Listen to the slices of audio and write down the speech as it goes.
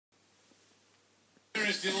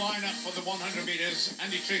is the lineup for the 100 metres.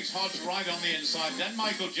 Andy Triggs-Hodge right on the inside. Then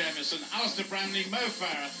Michael Jamieson, Alistair Brownlee, Mo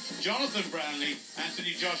Farah, Jonathan Brownlee,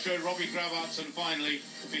 Anthony Joshua, Robbie Gravarts, and finally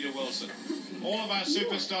Peter Wilson. All of our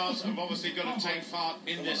superstars have obviously got to take part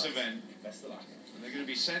in this event. Best of luck. And they're going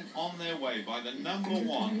to be sent on their way by the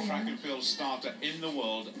 #1 track and field starter in the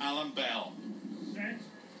world, Alan Bell.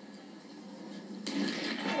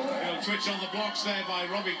 Little twitch on the blocks there by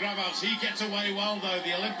Robbie Gravarts. He gets away well, though.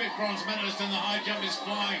 The Olympic bronze medalist in the high jump is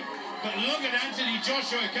flying. But look at Anthony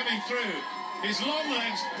Joshua coming through. His long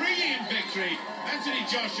legs bringing in victory. Anthony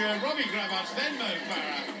Joshua, Robbie Gravarts, then Mo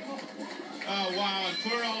Farah. Oh, wow. And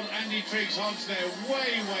poor old Andy Triggs-Hodge there,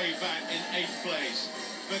 way back in 8th place.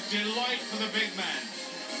 But delight for the big man.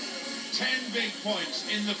 10 big points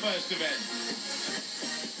in the first event.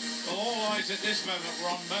 Well, all eyes at this moment were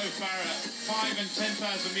on Mo Farah, 5 and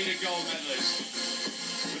 10,000 metre gold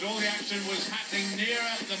medalist. But all the action was happening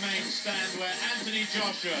nearer the main stand, where Anthony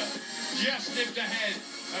Joshua just nipped ahead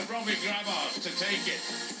of Robbie Gravarts to take it.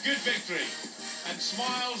 Good victory, and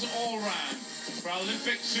smiles all round for our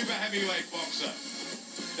Olympic super heavyweight boxer.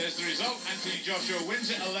 There's the result. Anthony Joshua wins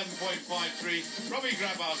it 11.53. Robbie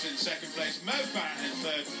Gravarts in 2nd place. Mo Farah in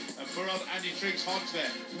 3rd. And poor old Andy Triggs-Hodge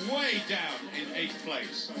there, way down in 8th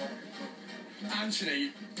place.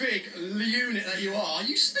 Anthony, big unit that you are,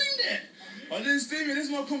 you steamed it! I didn't steam it, this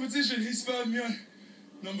is my competition. He spurred me on.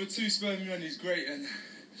 #2 spurred me on, he's great. And,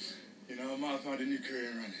 you know, I might have found a new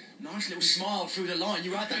career in running. Nice little smile through the line.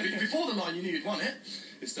 You had that before the line, you knew you'd won it.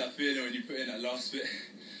 It's that feeling when you put in that last bit.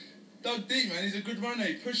 Dug deep, man. He's a good runner.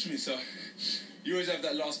 He pushed me, so you always have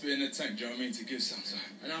that last bit in the tank, do you know what I mean, to give some. So.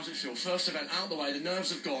 And how's it feel? First event out the way, the nerves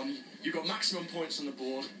have gone, you've got maximum points on the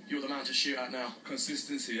board, you're the man to shoot at now.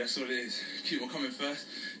 Consistency, that's all it is. Keep on coming first.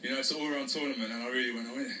 You know, it's an all-round tournament, and I really want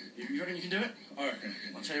to win it. You reckon you can do it? I reckon.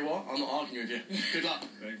 I'll tell you what, I'm not arguing with you. Good luck.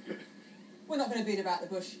 Thank you. We're not going to beat about the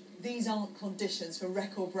bush. These aren't conditions for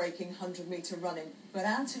record-breaking 100-metre running. But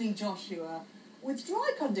Anthony Joshua, with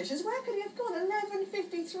dry conditions, where could he have gone?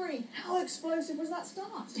 11.53. How explosive was that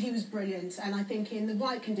start? He was brilliant, and I think in the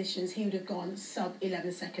right conditions he would have gone sub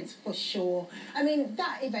 11 seconds for sure. I mean,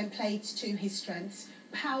 that event played to his strengths.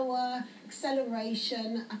 Power,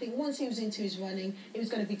 acceleration. I think once he was into his running, it was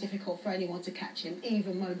going to be difficult for anyone to catch him,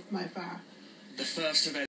 even Mo Farah. The first event.